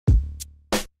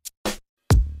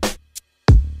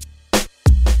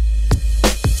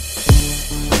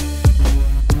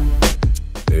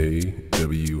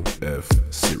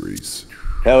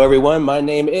Hello, everyone. My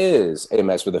name is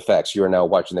Amaxwiththefacts. You are now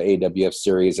watching the AWF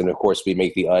series, and of course, we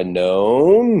make the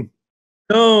unknown.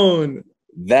 Known.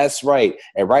 That's right.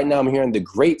 And right now, I'm here in the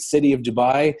great city of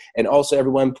Dubai. And also,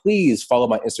 everyone, please follow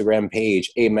my Instagram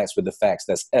page, Amaxwiththefacts.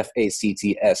 That's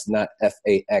FACTS, not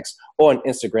FAX, on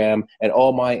Instagram. And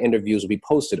all my interviews will be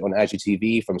posted on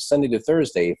IGTV from Sunday to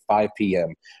Thursday, 5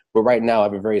 p.m. But right now, I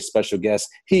have a very special guest.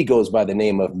 He goes by the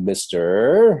name of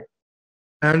Mr.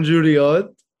 Andrew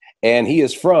Riad. And he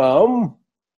is from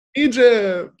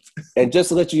Egypt. And just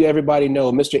to let everybody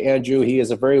know, Mr. Andrew, he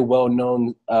is a very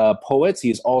well-known poet.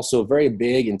 He's also very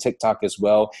big in TikTok as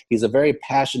well. He's a very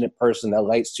passionate person that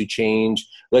likes to change,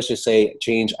 let's just say,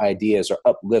 change ideas or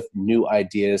uplift new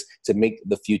ideas to make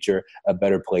the future a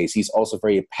better place. He's also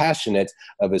very passionate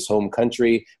of his home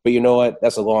country. But you know what?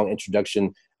 That's a long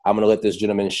introduction. I'm going to let this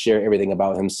gentleman share everything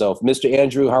about himself. Mr.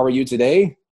 Andrew, how are you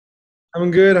today?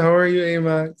 I'm good. How are you,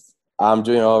 Amax? I'm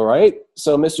doing all right.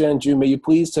 So, Mr. Andrew, may you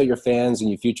please tell your fans and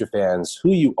your future fans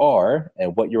who you are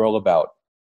and what you're all about?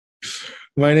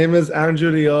 My name is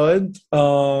Andrew Riad.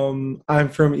 I'm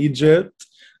from Egypt.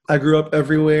 I grew up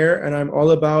everywhere, and I'm all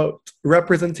about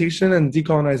representation and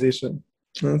decolonization.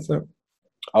 That's it.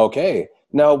 Okay.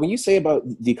 Now, when you say about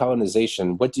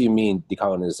decolonization, what do you mean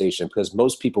decolonization? Because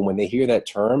most people, when they hear that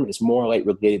term, it's more like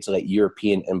related to like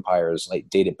European empires, like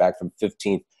dated back from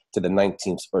 15th to the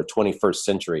 19th or 21st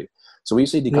century. So when you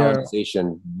say Yeah.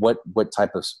 decolonization, what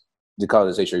type of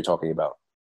decolonization are you talking about?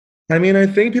 I mean, I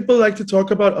think people like to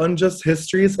talk about unjust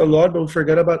histories a lot, but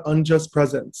forget about unjust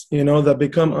presents, that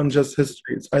become Hmm. unjust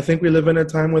histories. I think we live in a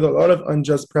time with a lot of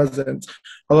unjust presents,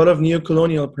 a lot of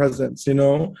neo-colonial presents,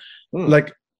 Hmm.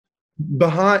 like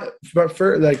behind, but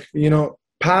for like,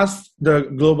 past the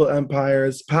global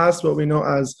empires, past what we know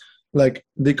as like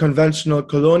the conventional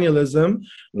colonialism,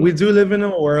 we Hmm. do live in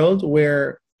a world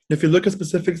where if you look a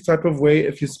specific type of way,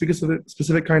 if you speak a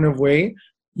specific kind of way,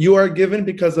 you are given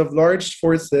because of large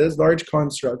forces, large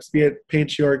constructs, be it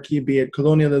patriarchy, be it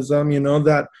colonialism,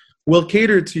 that will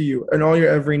cater to you and all your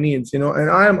every needs. And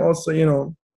I am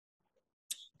also,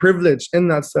 privileged in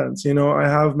that sense. I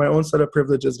have my own set of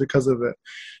privileges because of it.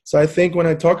 So I think when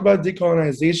I talk about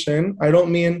decolonization, I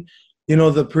don't mean,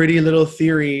 the pretty little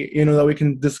theory, that we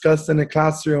can discuss in a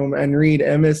classroom and read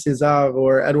Aimé Césaire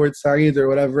or Edward Said or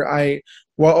whatever.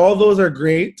 While all those are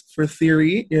great for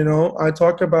theory, I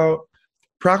talk about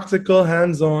practical,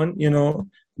 hands-on,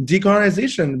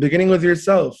 decolonization, beginning with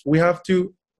yourself.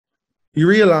 You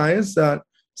realize that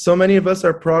so many of us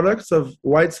are products of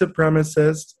white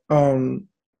supremacist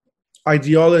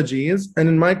ideologies, and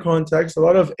in my context, a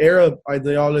lot of Arab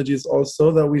ideologies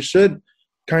also that we should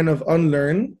kind of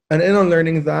unlearn. And in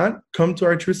unlearning that, come to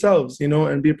our true selves,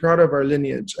 and be proud of our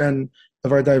lineage and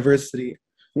of our diversity.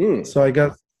 Hmm. So I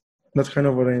guess that's kind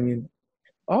of what I mean.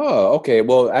 Oh, okay.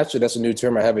 Well, actually, that's a new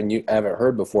term I haven't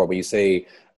heard before. When you say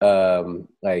we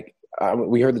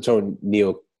heard the term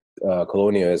neo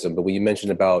colonialism, but when you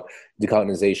mentioned about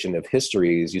decolonization of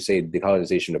histories, you say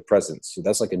decolonization of presence. So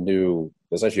that's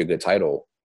actually a good title.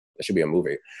 That should be a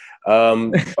movie.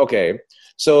 Okay.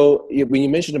 So when you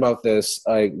mentioned about this,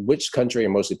 which country are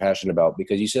you mostly passionate about?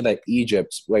 Because you said that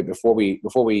Egypt, right before we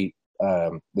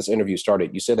this interview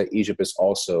started, you said that Egypt is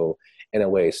also, in a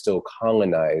way, still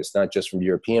colonized, not just from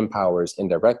European powers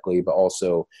indirectly, but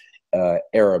also the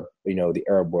Arab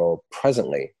world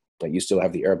presently. Like you still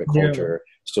have the Arabic Yeah. culture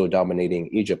still dominating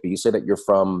Egypt. But you said that you're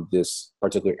from this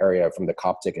particular area, from the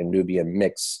Coptic and Nubian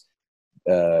mix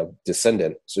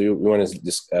descendant. So you want to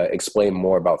just explain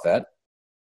more about that?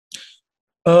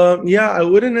 Yeah, I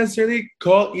wouldn't necessarily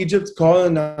call Egypt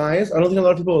colonized. I don't think a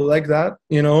lot of people will like that,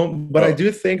 but I Oh.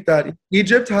 do think that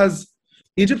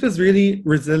Egypt is really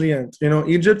resilient.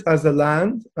 Egypt as a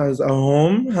land, as a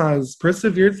home, has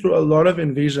persevered through a lot of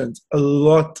invasions, a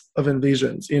lot of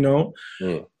invasions.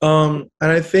 Mm.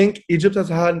 And I think Egypt has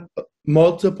had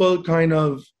multiple kind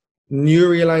of new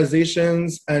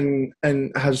realizations and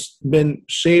has been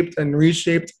shaped and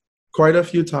reshaped quite a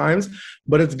few times.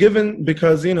 But it's given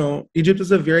because Egypt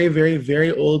is a very, very,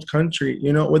 very old country,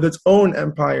 with its own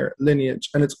empire lineage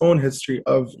and its own history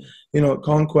of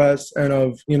conquest and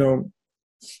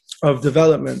of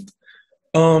development.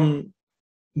 Um,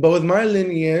 but with my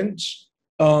lineage,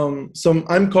 so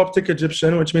I'm Coptic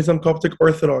Egyptian, which means I'm Coptic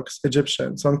Orthodox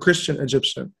Egyptian. So I'm Christian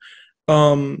Egyptian.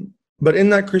 But in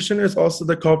that Christian, there's also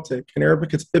the Coptic. In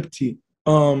Arabic, it's Ibti.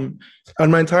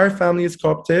 And my entire family is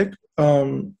Coptic.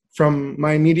 From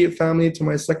my immediate family to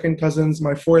my second cousins,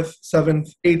 my fourth, seventh,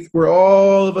 eighth, where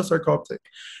all of us are Coptic,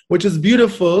 which is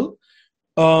beautiful.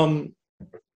 Um,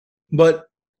 but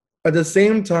at the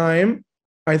same time,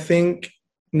 I think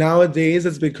nowadays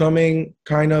it's becoming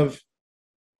kind of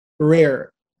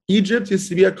rare. Egypt used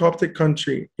to be a Coptic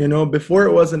country, you know, before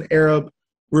it was an Arab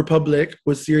republic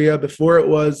with Syria, before it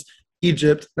was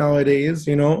Egypt nowadays,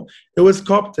 you know, it was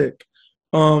Coptic.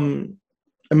 Um,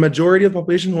 a majority of the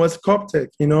population was Coptic,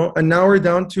 you know, and now we're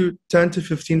down to 10 to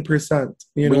 15%,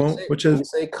 you know, which When is, you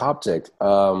say Coptic,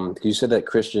 you said that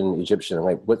Christian Egyptian,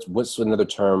 like what's another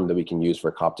term that we can use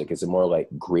for Coptic? Is it more like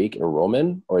Greek and Roman,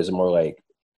 or is it more like,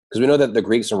 because we know that the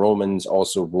Greeks and Romans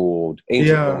also ruled,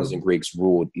 ancient yeah, Romans and Greeks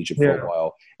ruled Egypt for a yeah, while.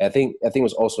 And I think it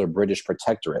was also a British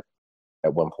protectorate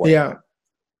at one point. yeah,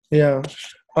 yeah.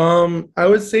 I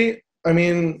would say, I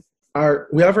mean,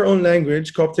 we have our own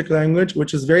language, Coptic language,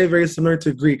 which is very, very similar to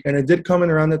Greek, and it did come in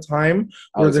around the time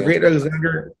where the great Alexander.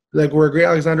 Alexander, like where great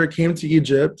Alexander came to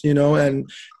Egypt, you know, and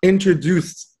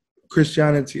introduced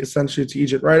Christianity essentially to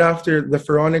Egypt right after the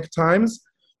Pharaonic times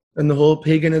and the whole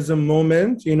paganism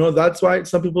moment. You know, that's why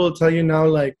some people will tell you now,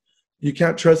 like, you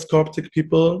can't trust Coptic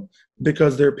people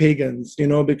because they're pagans, you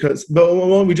know, but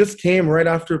well, we just came right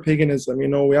after paganism, you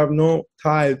know, we have no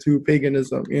tie to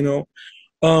paganism, you know.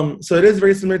 So it is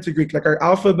very similar to Greek. Like our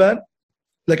alphabet,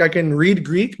 like I can read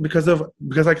Greek because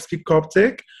I speak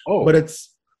Coptic, but Oh,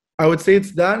 I would say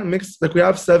it's that mixed. Like we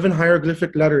have 7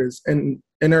 hieroglyphic letters in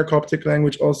our Coptic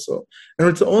language also, and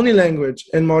it's the only language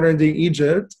in modern day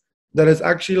Egypt that is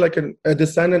actually like a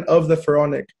descendant of the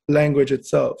Pharaonic language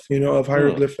itself, you know, of hmm.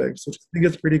 hieroglyphics, which I think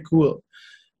is pretty cool.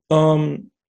 Um,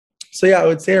 so yeah, I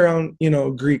would say around, you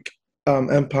know, Greek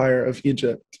Empire of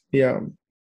Egypt. Yeah.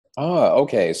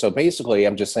 Okay. So basically,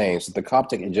 I'm just saying, so the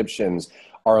Coptic Egyptians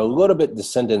are a little bit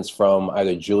descendants from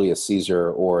either Julius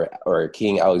Caesar or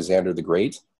King Alexander the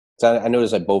Great. So I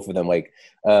noticed that both of them, like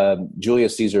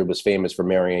Julius Caesar, was famous for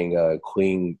marrying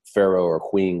Queen Pharaoh or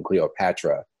Queen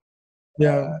Cleopatra.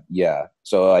 Yeah. Yeah.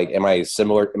 So like, am I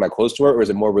similar? Am I close to her, or is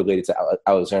it more related to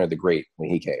Alexander the Great when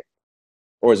he came,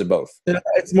 or is it both? Yeah,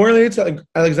 it's more related to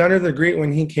Alexander the Great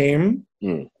when he came.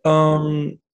 Mm.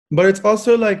 Um, but it's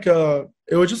also like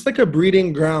it was just like a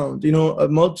breeding ground, you know, a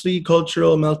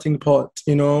multicultural melting pot.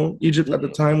 You know, Egypt at the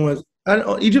Mm. time was, and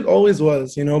Egypt always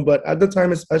was, you know, but at the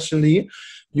time especially,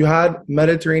 you had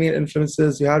Mediterranean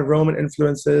influences, you had Roman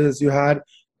influences, you had,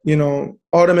 you know,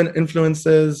 Ottoman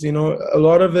influences. You know, a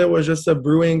lot of it was just a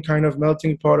brewing kind of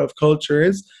melting pot of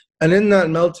cultures, and in that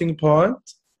melting pot,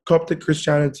 Coptic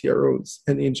Christianity arose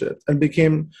in Egypt and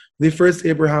became the first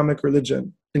Abrahamic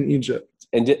religion in Egypt.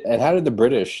 And how did the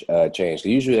British change? 'Cause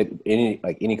usually,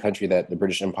 any country that the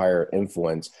British Empire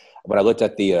influenced. When I looked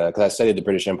at the, because I studied the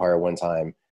British Empire one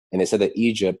time, and it said that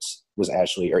Egypt was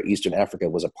actually, or Eastern Africa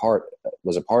was a part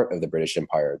of the British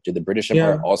Empire. Did the British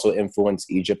Empire Yeah, also influence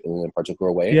Egypt in a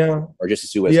particular way, yeah, or just the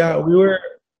Suez yeah.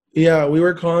 Canal? We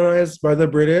were colonized by the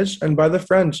British and by the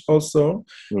French also,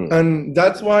 Hmm. and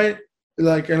that's why,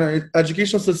 like in our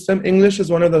educational system, English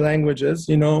is one of the languages,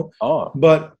 you know. Oh,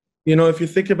 But you know, if you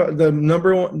think about the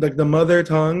number one, like the mother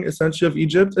tongue essentially of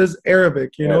Egypt is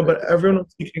Arabic, you know. Arabic. But everyone will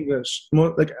speak English.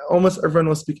 Like almost everyone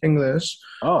will speak English.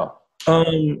 Oh,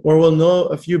 Or will know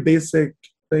a few basic,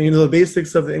 you know, the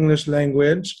basics of the English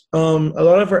language. A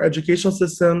lot of our educational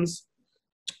systems,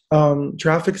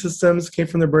 traffic systems came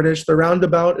from the British. The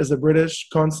roundabout is a British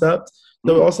concept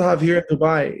that we mm. also have here in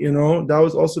Dubai. You know, that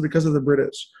was also because of the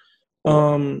British.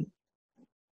 Um,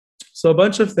 so a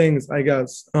bunch of things, I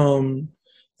guess.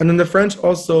 And then the French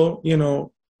also, you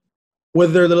know,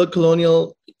 with their little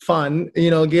colonial fun,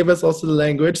 you know, gave us also the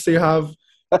language. So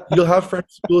you'll have French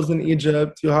schools in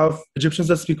Egypt. You'll have Egyptians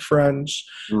that speak French.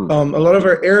 Mm. A lot of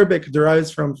our Arabic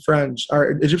derives from French.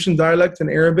 Our Egyptian dialect in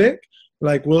Arabic,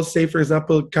 like we'll say, for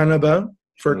example, kanaba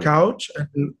for Mm. couch,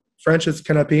 and French is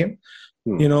canapé.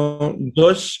 Mm. You know,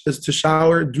 douche is to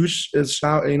shower. Douche is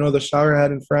shower. You know, the shower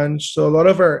head in French. So a lot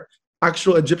of our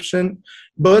actual Egyptian,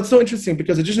 but it's so interesting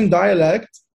because Egyptian dialect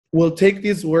will take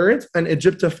these words and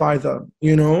Egyptify them.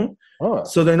 You know, Oh.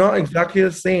 so they're not exactly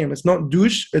the same. It's not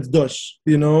douche, it's douche,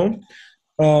 you know?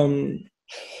 Um,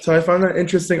 so I find that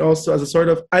interesting also as a sort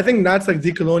of, I think that's like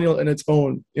decolonial in its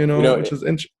own, you You know, know, which is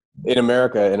interesting. in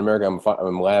America,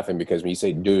 I'm laughing because when you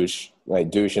say douche,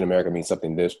 like douche in America means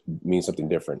something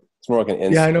different. It's more like an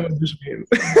Yeah, I insult, know what douche means.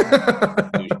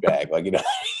 douchebag. Like,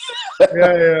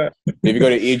 Yeah, yeah. if you go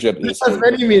to Egypt, It it's has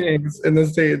many meanings in the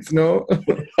States, no?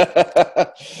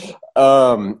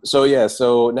 so yeah,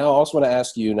 so now I also want to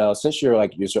ask you now, since you're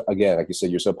so, again, like you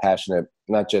said, you're so passionate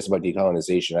not just about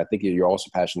decolonization. I think you're also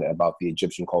passionate about the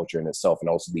Egyptian culture in itself and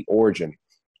also the origin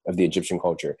of the Egyptian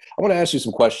culture. I want to ask you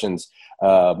some questions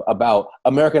about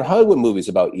American Hollywood movies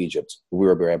about Egypt.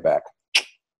 We'll be right back.